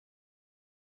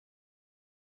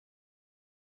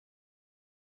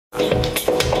So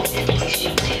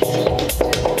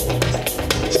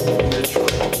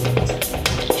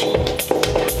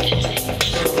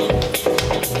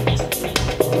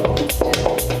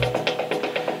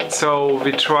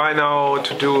we try now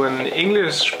to do an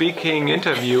English-speaking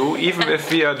interview. Even if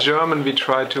we are German, we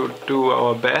try to do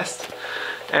our best.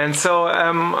 And so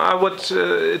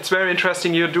it's very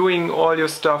interesting. You're doing all your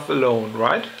stuff alone,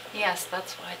 right? Yes,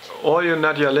 that's right. All your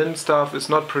Nadja Lin stuff is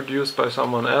not produced by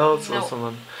someone else or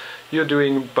someone. You're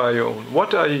doing by your own.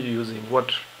 What are you using?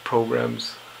 What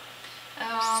programs?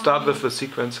 Start with the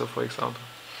sequencer, for example.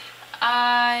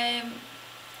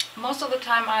 Most of the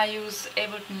time I use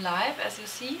Ableton Live, as you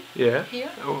see. Yeah.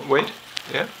 Here. Oh, wait.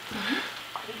 Yeah.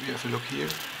 We have a look here,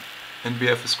 and we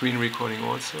have a screen recording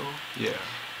also. Yeah.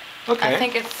 Okay. I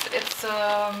think it's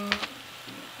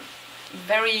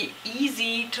very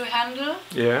easy to handle.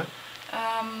 Yeah.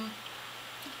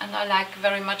 And I like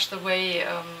very much the way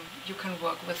you can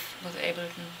work with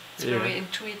Ableton. It's very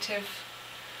intuitive.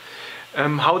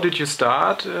 How did you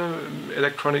start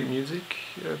electronic music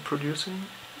producing?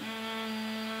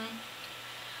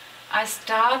 I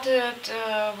started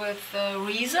with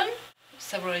Reason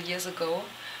several years ago,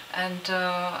 and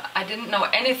I didn't know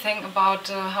anything about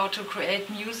how to create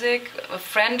music. A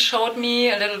friend showed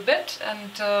me a little bit,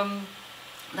 and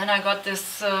then I got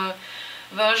this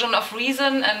version of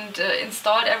Reason and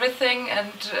installed everything,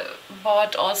 and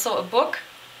bought also a book,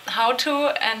 how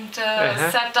to, and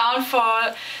sat down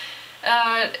for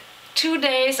 2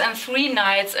 days and 3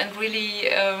 nights and really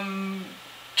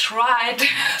tried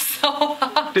so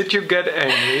hard. Did you get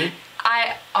angry?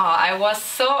 I was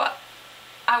so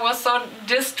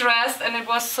distressed, and it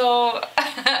was so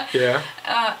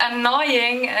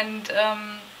annoying, and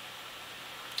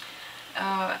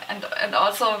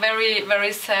also very,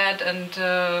 very sad, and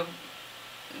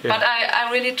but I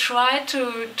really tried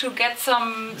to get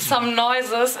some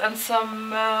noises and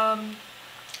some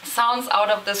sounds out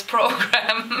of this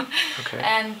program. Okay.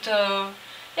 And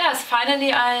yes,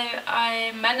 finally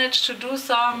I managed to do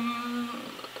some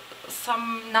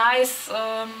nice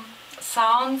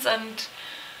sounds, and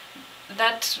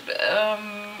that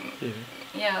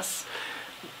yes.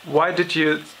 Why did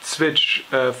you switch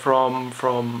from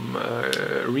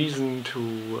Reason to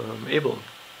Ableton?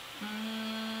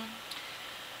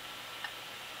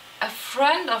 A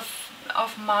friend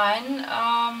of mine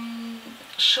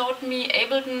showed me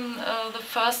Ableton the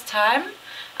first time.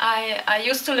 I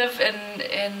used to live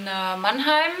in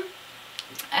Mannheim,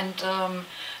 and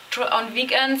on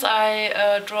weekends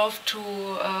I drove to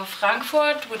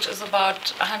Frankfurt, which is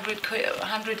about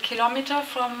 100 kilometers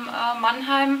from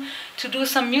Mannheim, to do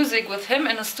some music with him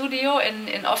in a studio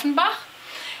in Offenbach.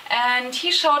 And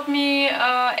he showed me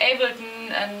Ableton,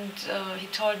 and he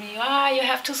told me, you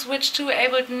have to switch to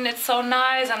Ableton, it's so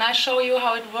nice, and I show you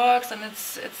how it works, and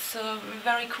it's a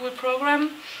very cool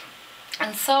program.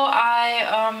 And so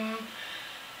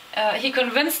he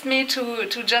convinced me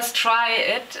to just try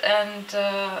it, and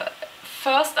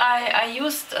first I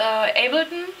used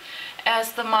Ableton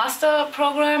as the master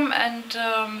program, and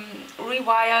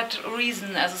rewired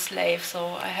Reason as a slave,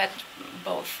 so I had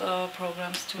both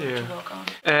programs to work on.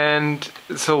 And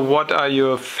so what are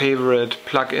your favorite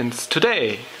plugins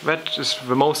today? That is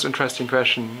the most interesting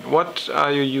question. What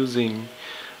are you using?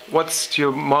 What's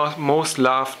your most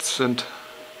loved synth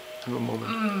at the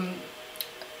moment?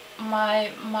 My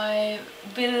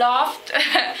beloved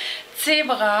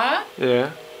Zebra.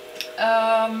 Yeah.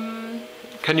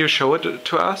 Can you show it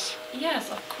to us? Yes,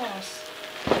 of course.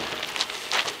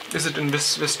 Is it in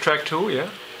this track too? Yeah.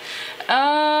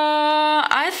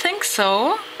 I think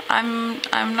so. I'm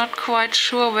not quite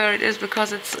sure where it is,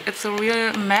 because it's a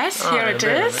real mess. Here it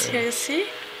is. Here you see.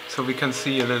 So we can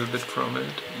see a little bit from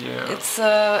it. Yeah. It's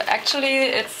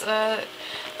actually it's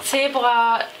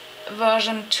Zebra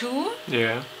version 2.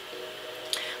 Yeah.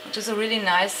 Which is a really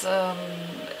nice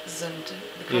synth,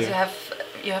 because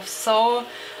you have so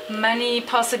many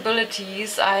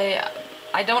possibilities.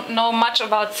 I don't know much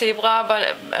about Zebra,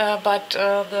 but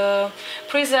the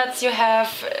presets you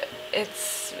have,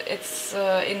 it's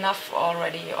enough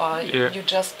already, or you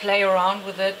just play around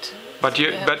with it. But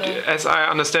as I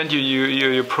understand,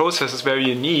 your process is very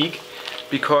unique,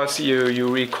 because you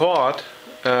record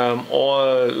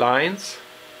all lines,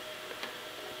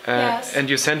 and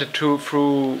you send it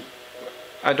through,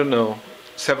 I don't know,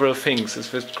 several things. Is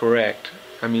this correct?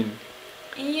 I mean.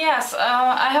 Yes,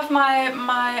 I have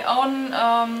my own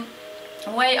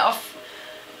way of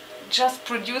just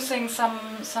producing some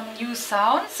new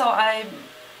sounds. So I,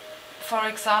 for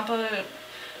example,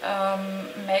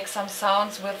 make some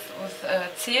sounds with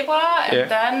Zebra, and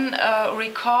then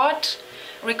record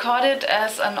record it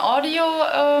as an audio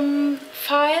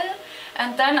file,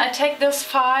 and then I take this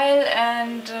file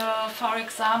and, for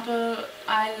example,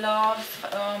 I love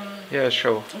yeah,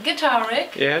 show. guitar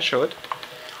rig. Yeah, show it.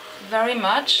 Very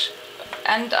much,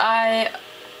 and I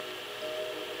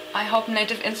hope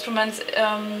Native Instruments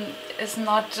is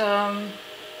not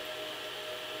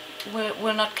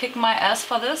will not kick my ass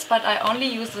for this, but I only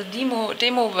use the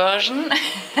demo version.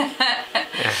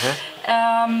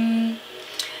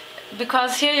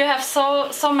 Because here you have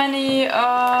so many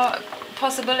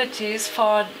possibilities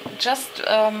for just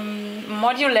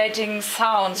modulating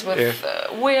sounds with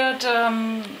weird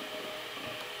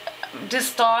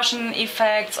distortion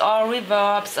effects or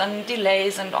reverbs and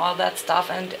delays and all that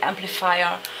stuff, and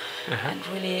amplifier and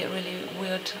really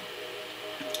weird.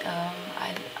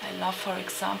 I love, for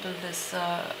example, this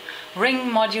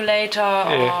ring modulator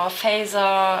or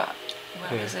phaser.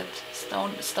 Where is it?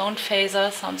 Stone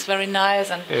phaser sounds very nice,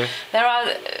 and there are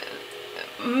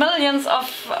millions of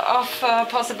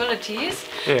possibilities.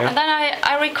 And then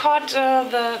I record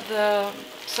the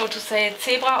so to say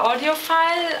zebra audio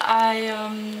file. I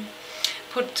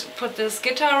put this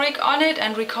guitar rig on it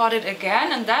and record it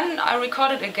again, and then I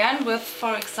record it again with,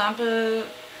 for example,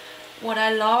 what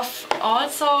I love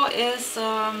also is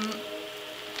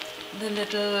the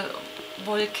little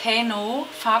volcano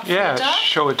farbfilter. Yeah,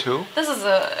 show it too. This is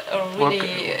a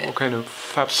really volcano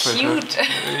farbfilter. Cute.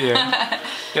 Yeah,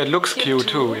 it looks cute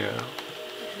too. Yeah,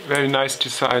 very nice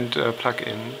designed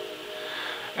plug-in,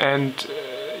 and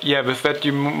yeah, with that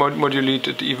you modulate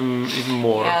it even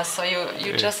more. Yeah, so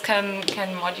you just can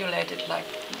modulate it like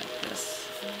this,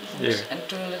 and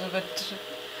do a little bit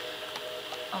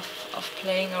of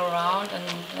playing around, and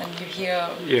then you hear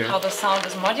how the sound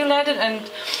is modulated.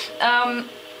 And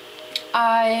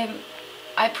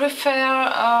I prefer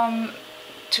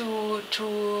to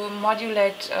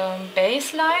modulate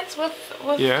bass lines with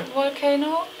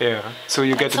volcano. Yeah, so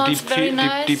you get a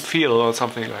deep feel or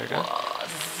something like that.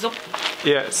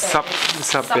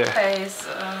 Sub bass.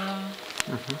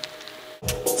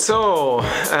 So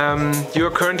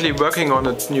you're currently working on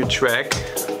a new track.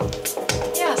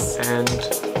 Yes. And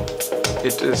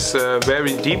it is a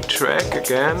very deep track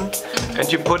again,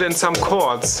 and you put in some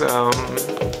chords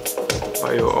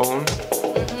by your own,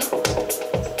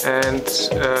 and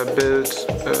build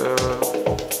a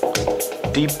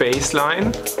deep bass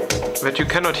line that you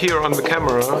cannot hear on the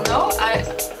camera. No, I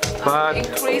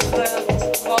increase the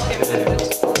volume a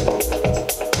bit.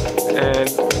 And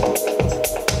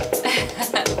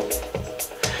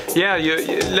yeah,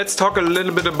 let's talk a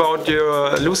little bit about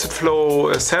your Lucid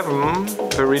Flow 7,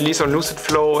 the release on Lucid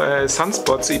Flow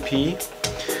Sunspots EP.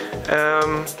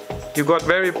 You got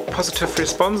very positive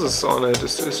responses on it.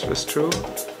 Is this true?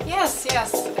 Yes. It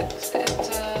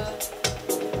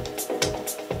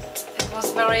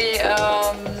was very.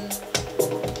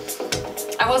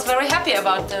 I was very happy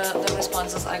about the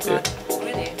responses I got.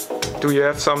 Really. Do you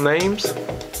have some names?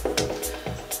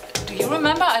 Do you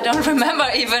remember? I don't remember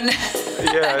even.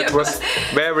 Yeah, it was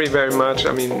very much.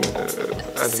 I mean,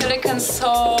 Silicon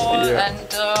Soul and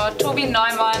Toby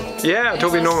Neumann. Yeah,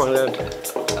 Toby Neumann.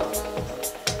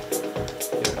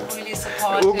 Really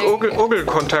supporting. Ugel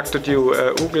contacted you.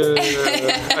 Ugel,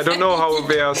 I don't know how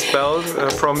they are spelled.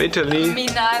 From Italy. Me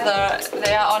neither.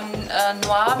 They are on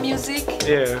Noir Music.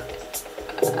 Yeah.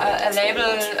 A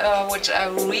label which I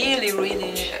really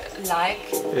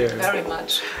like very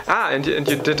much. And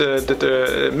you did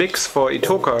a mix for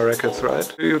Itoka Records,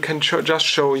 right? You can just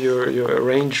show your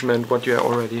arrangement, what you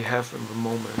already have in the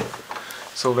moment,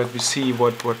 so that we see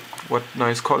what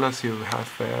nice colors you have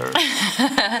there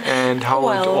and how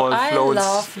it all floats. I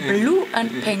love blue and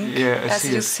pink, as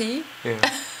you see. Yeah.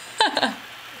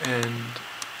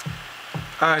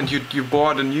 And you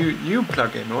bought a new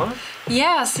plugin, or?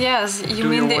 Yes. You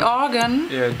mean the organ?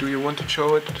 Yeah. Do you want to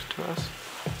show it to us?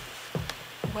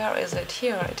 Where is it?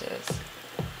 Here it is.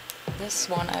 This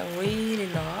one I really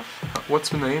love. What's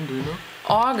the name? Do you know?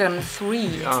 Organ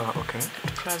 3. Okay.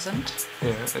 At present.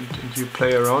 Yeah, and you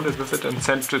play around with it and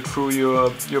send it through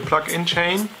your plug-in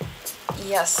chain.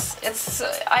 Yes, it's.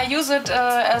 I use it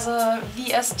as a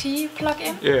VST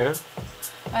plugin. Yeah.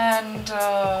 And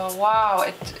wow,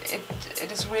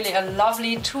 it is really a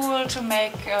lovely tool to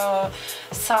make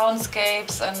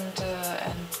soundscapes and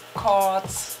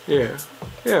chords.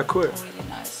 Yeah, cool. Really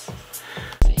nice.